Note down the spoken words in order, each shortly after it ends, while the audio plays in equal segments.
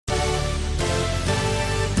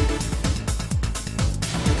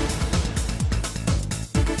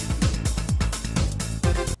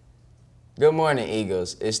Good morning,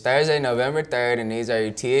 Eagles. It's Thursday, November 3rd, and these are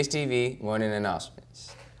your THTV morning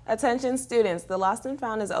announcements. Attention students, the Lost and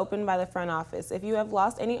Found is open by the front office. If you have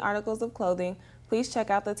lost any articles of clothing, please check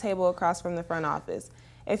out the table across from the front office.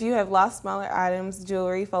 If you have lost smaller items,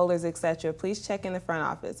 jewelry, folders, etc., please check in the front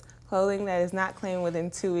office. Clothing that is not claimed within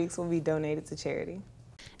 2 weeks will be donated to charity.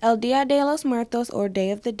 El Dia de los Muertos, or Day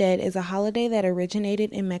of the Dead, is a holiday that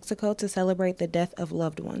originated in Mexico to celebrate the death of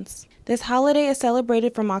loved ones. This holiday is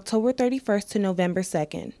celebrated from October 31st to November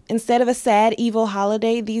 2nd. Instead of a sad, evil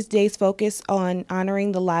holiday, these days focus on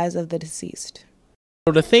honoring the lives of the deceased.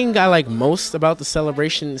 So the thing I like most about the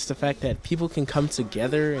celebration is the fact that people can come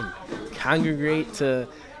together and congregate to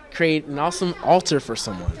create an awesome altar for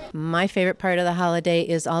someone. My favorite part of the holiday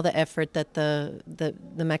is all the effort that the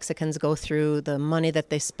Mexicans go through, the money that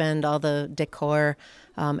they spend, all the decor,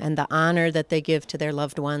 and the honor that they give to their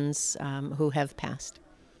loved ones who have passed.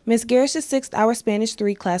 Ms. Garish's 6th-hour Spanish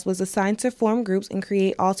 3 class was assigned to form groups and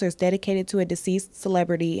create altars dedicated to a deceased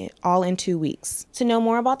celebrity, all in 2 weeks. To know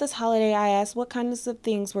more about this holiday, I asked what kinds of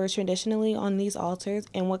things were traditionally on these altars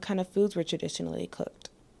and what kind of foods were traditionally cooked.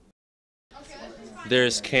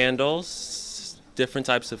 There's candles, different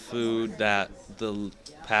types of food that the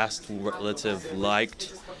past relative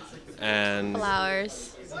liked, and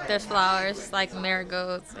flowers. There's flowers like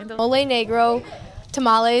marigolds. Mole negro,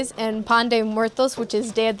 tamales, and pan de muertos, which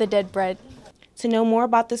is Day of the Dead bread. To know more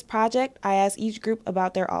about this project, I asked each group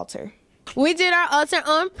about their altar. We did our altar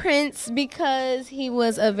on Prince because he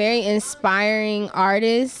was a very inspiring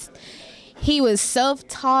artist. He was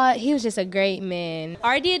self-taught. He was just a great man.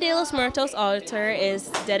 Our Dia de los Muertos altar is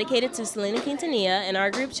dedicated to Selena Quintanilla, and our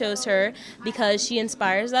group chose her because she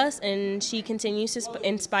inspires us and she continues to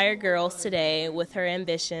inspire girls today with her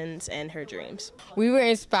ambitions and her dreams. We were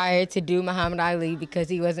inspired to do Muhammad Ali because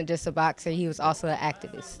he wasn't just a boxer, he was also an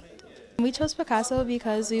activist. We chose Picasso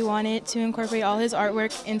because we wanted to incorporate all his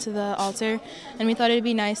artwork into the altar, and we thought it would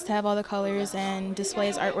be nice to have all the colors and display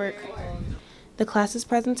his artwork. The class's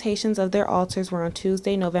presentations of their altars were on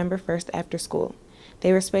Tuesday, November 1st after school.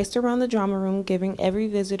 They were spaced around the drama room, giving every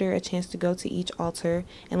visitor a chance to go to each altar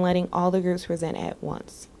and letting all the groups present at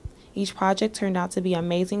once. Each project turned out to be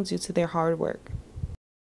amazing due to their hard work.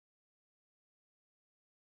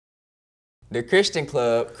 The Christian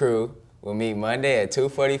Club crew will meet Monday at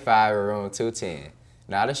 2:45 in room 210.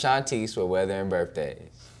 Now to Shantice for weather and birthdays.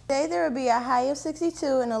 Today there will be a high of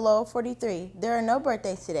 62 and a low of 43. There are no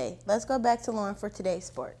birthdays today. Let's go back to Lauren for today's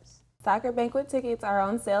sports. Soccer banquet tickets are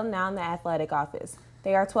on sale now in the athletic office.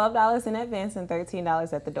 They are $12 in advance and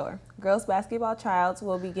 $13 at the door. Girls basketball tryouts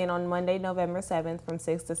will begin on Monday, November 7th from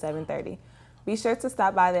 6 to 7:30. Be sure to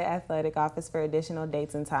stop by the athletic office for additional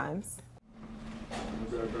dates and times.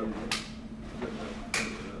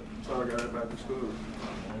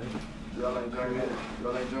 Y'all ain't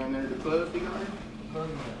joining any of the clubs we got here?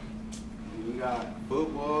 We got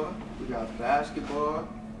football, we got basketball,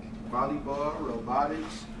 volleyball,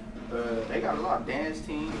 robotics. They got a lot. Dance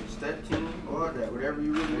team, step team, all that. Whatever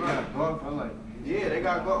you really like. Golf, I like. Yeah, they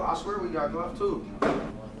got golf. I swear we got golf too.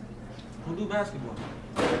 Who do basketball?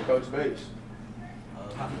 Coach Bates.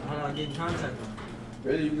 How do I get in contact with him?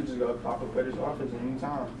 Really, you can just go pop up at his office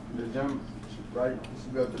anytime. The gym, right?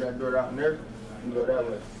 You go through that door out in there, and go that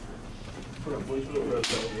way. Put up, boys.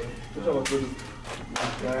 What's up, buddy?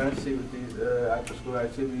 Let's see what these after school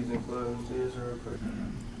activities and clubs is real quick.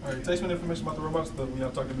 All right, take some information about the robots stuff when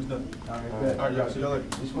y'all talk to Ms. Dunn. All right, all right, y'all. See y'all later.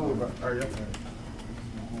 Be smooth, bro. All right, yeah.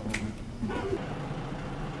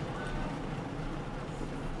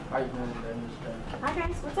 How you doing today, Ms. Hi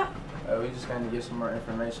guys, what's up? We just kind of get some more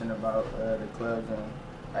information about the clubs and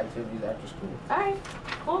activities after school. Alright,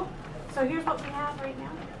 cool. So here's what we have right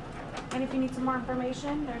now. And if you need some more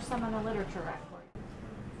information, there's some in the literature rack for you.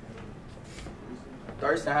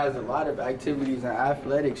 Thurston has a lot of activities and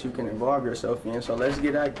athletics you can involve yourself in, so let's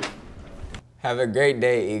get active. Have a great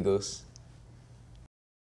day, Eagles.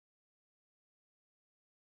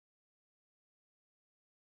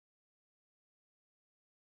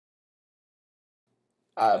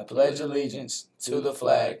 I pledge allegiance to the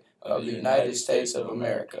flag of the United States of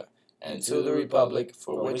America and to the republic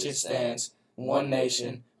for which it stands, one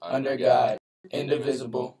nation, under God,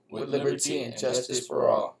 indivisible, with liberty and justice for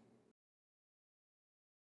all.